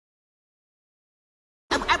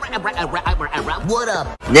What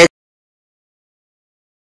up, nigga?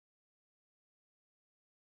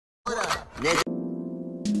 What up, nigga?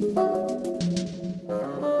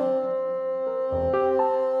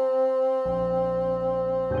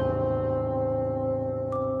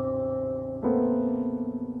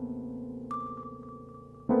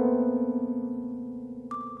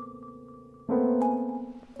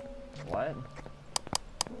 What?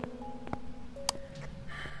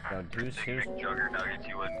 No, who's Jugger nuggets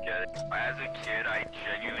you wouldn't get. As a kid, I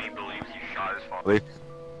genuinely believed he shot his father.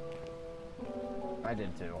 I did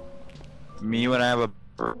too. Me when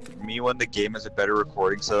the game has a better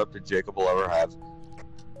recording setup than Jacob will ever have.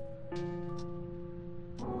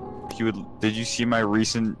 Did you see my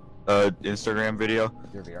recent Instagram video?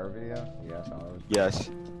 Your VR video? Yes, I was. Yes.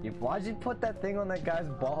 Why'd you put that thing on that guy's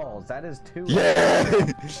balls? That is too. Yeah.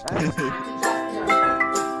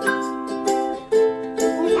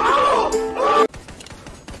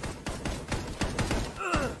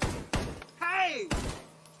 Hey!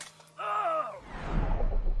 Oh.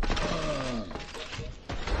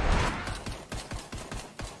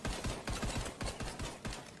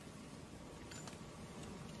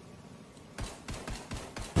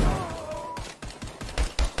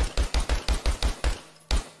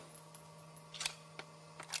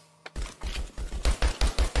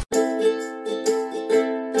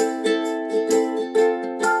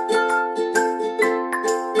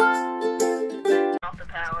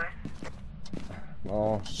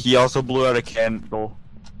 He also blew out a candle.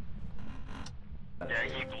 Yeah,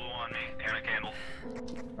 he blew on me and a candle.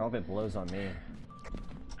 I hope it blows on me.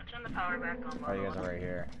 I'll turn the power back on. Oh, you guys are right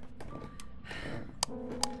here.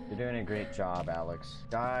 You're doing a great job, Alex.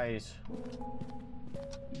 Guys!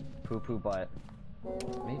 Poo-poo butt. What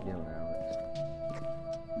are you doing, Alex?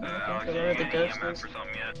 Alex, figure out you the getting ghost EMF is. for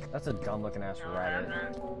something yet? That's a dumb looking ass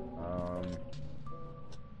rabbit.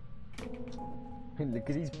 Look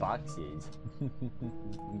at these boxes.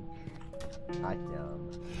 Hot dumb.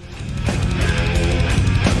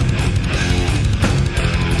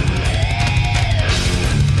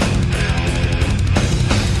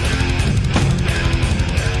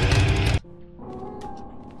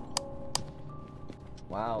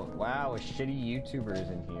 Wow, a shitty YouTuber is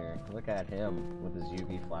in here. Look at him with his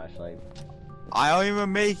UV flashlight. I don't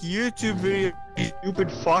even make YouTube videos, you stupid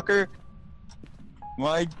fucker.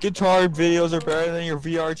 My guitar videos are better than your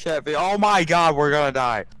VR chat video. Oh my god, we're gonna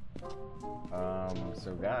die.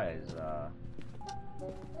 So guys, I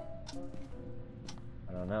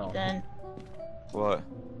don't know. Then What?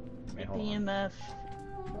 take the hold on. EMF.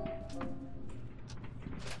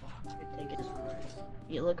 Take it.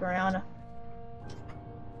 You look around.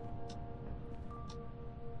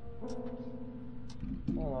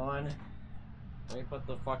 Hold on. Let me put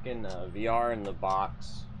the fucking VR in the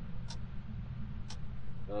box.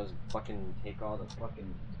 Those fucking take all the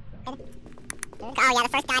fucking. Oh yeah, the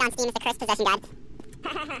first guide on Steam is the Curse Possession Guide.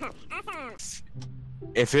 Awesome!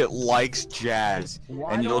 If it likes jazz,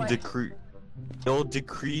 Why and do you'll I-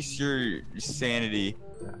 decrease your sanity.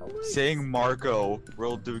 Saying Marco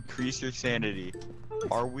will decrease your sanity.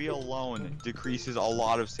 Are We Alone decreases a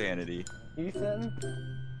lot of sanity. Ethan,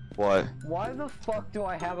 What? why the fuck do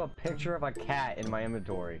I have a picture of a cat in my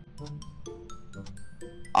inventory?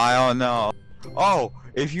 I don't know. Oh,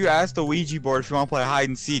 if you ask the Ouija board if you want to play hide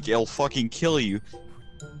and seek, it'll fucking kill you.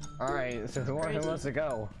 Alright, so who wants to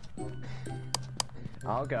go?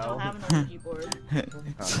 I'll I go. don't have an Ouija board.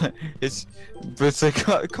 it's like,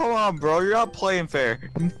 come on, bro, you're not playing fair.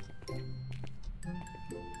 You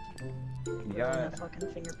I don't got have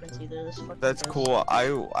fucking fingerprints either. This fucking That's ghost. cool.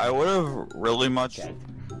 I would have really much. Cat.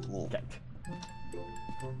 Cat.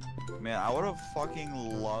 Man, I would have fucking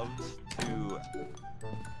loved to.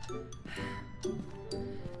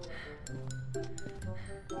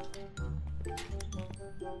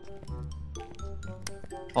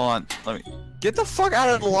 Hold on, let me get the fuck out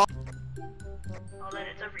of the lock. Oh, then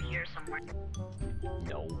it's over here somewhere.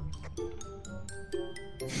 No.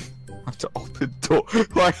 I have to open door.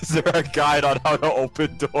 Why is there a guide on how to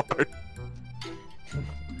open doors?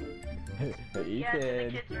 Yeah, the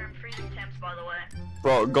Ethan. kids are in freezing temps, by the way.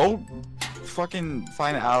 Bro, go fucking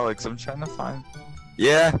find Alex. I'm trying to find.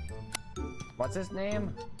 Yeah. What's his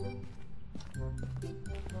name?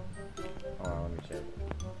 Hold on, let me check.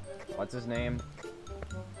 What's his name?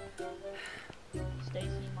 Stacy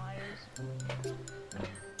Myers.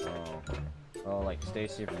 Oh. Oh, like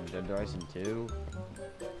Stacy from Dead Rising 2?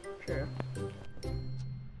 Sure.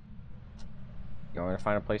 You want me to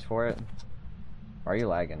find a place for it? Or are you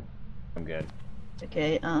lagging? I'm good.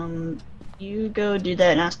 Okay, you go do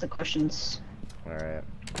that and ask the questions. Alright.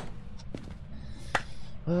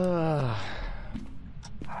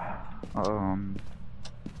 Alright,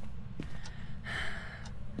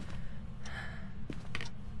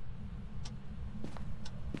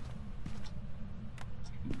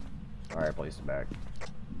 place it back.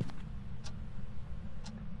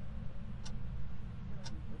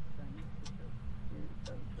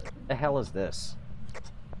 The hell is this?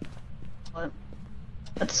 What?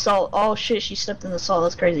 That's salt. Oh shit, she stepped in the salt.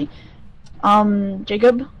 That's crazy.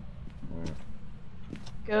 Jacob?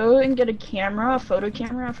 Go and get a camera, a photo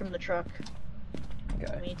camera from the truck. Okay.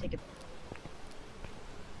 Let me take it.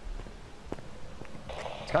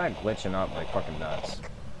 It's kind of glitching up like fucking nuts.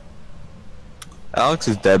 Alex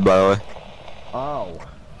is dead, by the way. Oh.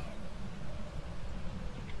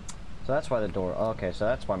 So that's why the door. Okay, so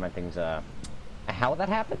that's why my thing's how that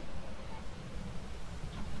happened?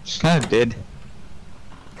 Just kind of did.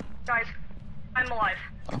 Guys, I'm alive.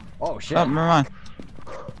 Oh shit. Oh, never mind.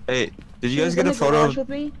 Hey, did you guys get a In the photo garage of with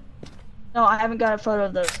me? No, I haven't got a photo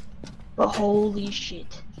of those. But holy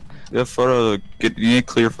shit. the photo? You need a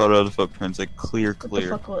clear photo of the footprints, like clear. What the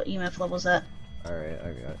fuck, what EMF level's that? Alright,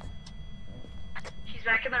 I got it. She's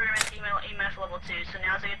back in the room at EMF level 2, so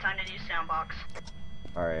now's a good time to do soundbox.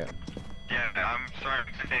 Alright. Yeah, I'm sorry,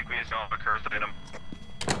 I think we just don't have a cursed item.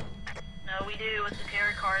 No, we do with the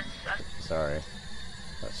tarot cards. Sorry.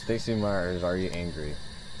 Stacy Myers, are you angry?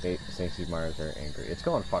 Stacy Myers are angry. It's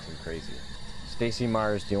going fucking crazy. Stacy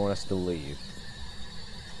Myers, do you want us to leave?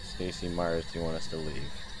 Stacy Myers, do you want us to leave?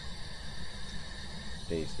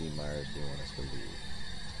 Stacy Myers, do you want us to leave?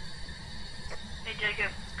 Hey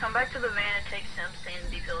Jacob, come back to the van and take some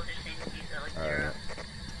sanity pills or sanity at like 0. Alright.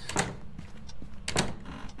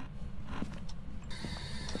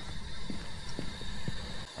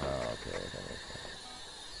 Oh, okay, that makes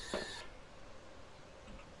sense.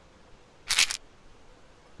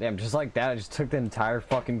 Damn, just like that, I just took the entire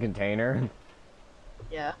fucking container.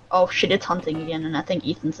 Yeah. Oh shit, it's hunting again, and I think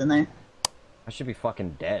Ethan's in there. I should be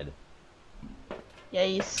fucking dead. Yeah,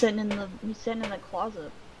 he's sitting in the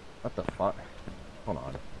closet. What the fuck? Hold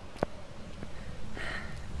on.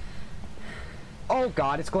 Oh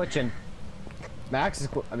god, it's glitching. Max is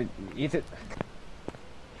Ethan.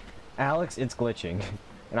 Alex, it's glitching.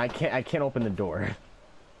 And I can't open the door.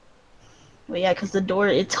 Well, yeah, cause the door,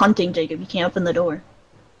 it's hunting, Jacob. You can't open the door.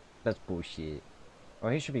 That's bullshit. Oh,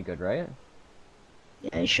 he should be good, right?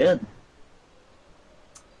 Yeah, you should.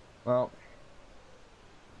 Well.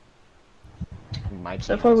 Might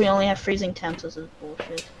So far, we only have freezing temps. This is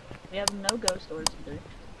bullshit. We have no ghost doors either.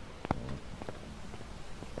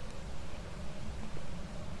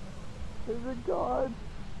 There's a god.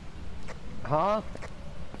 Huh?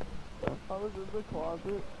 I was in the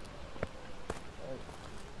closet.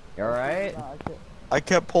 You alright? I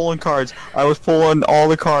kept pulling cards. I was pulling all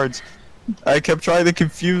the cards. I kept trying to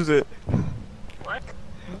confuse it. What?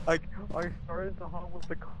 I started to hum with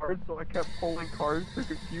the cards, so I kept pulling cards to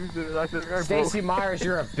confuse it, and I think I Stacy Myers,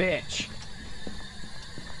 you're a bitch.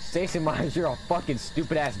 Stacy Myers, you're a fucking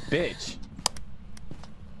stupid ass bitch.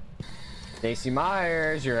 Stacy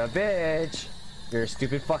Myers, you're a bitch. You're a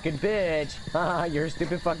stupid fucking bitch. Haha, you're a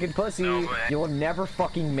stupid fucking pussy. No way. You will never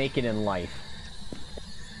fucking make it in life.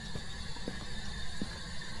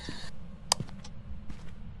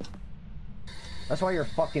 That's why you're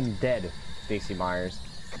fucking dead, Stacy Myers.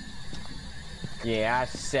 Yeah, I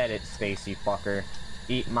said it, Stacy fucker.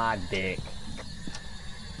 Eat my dick.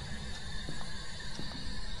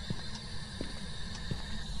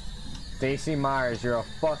 Stacy Myers, you're a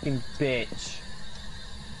fucking bitch.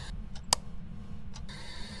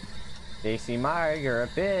 Stacy Myers, you're a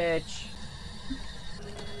bitch.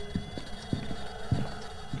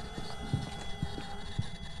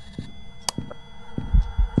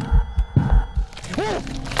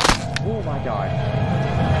 Oh my god.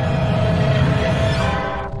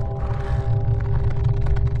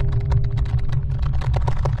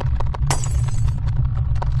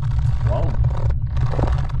 Whoa.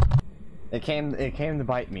 It came to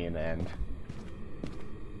bite me in the end.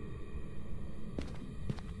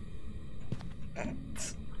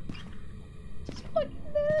 Fucking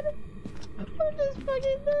dead. I'm just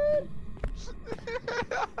fucking dead.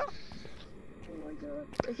 Oh my god.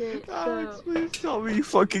 Okay, Alex, so please tell me you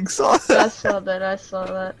fucking saw I that. saw that. I saw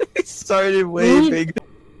that. It started waving.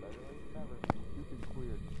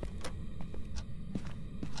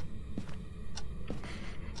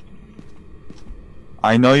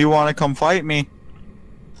 I know you want to come fight me.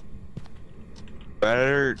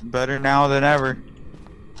 Better now than ever.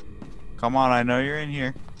 Come on, I know you're in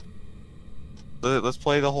here. Let's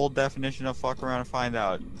play the whole definition of fuck around and find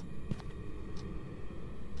out.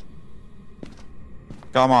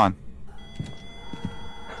 Come on.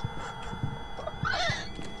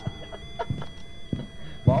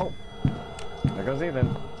 Well, goes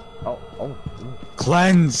Ethan. Oh, ooh.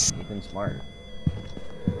 Cleanse! Ethan's smart.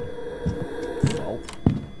 Oh.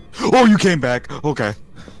 Oh, you came back. Okay.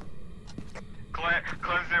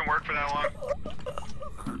 Cleanse didn't work for that long.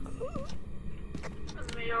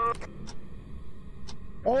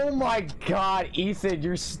 Oh my god, Ethan,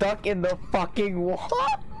 you're stuck in the fucking wall.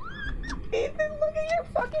 Ethan, look at your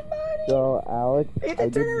fucking body. So, Alex, Ethan, I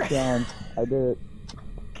did turn the around. dance. I did it.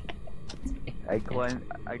 I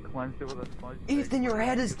cleansed it with a sponge. Ethan, your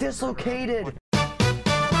head is dislocated.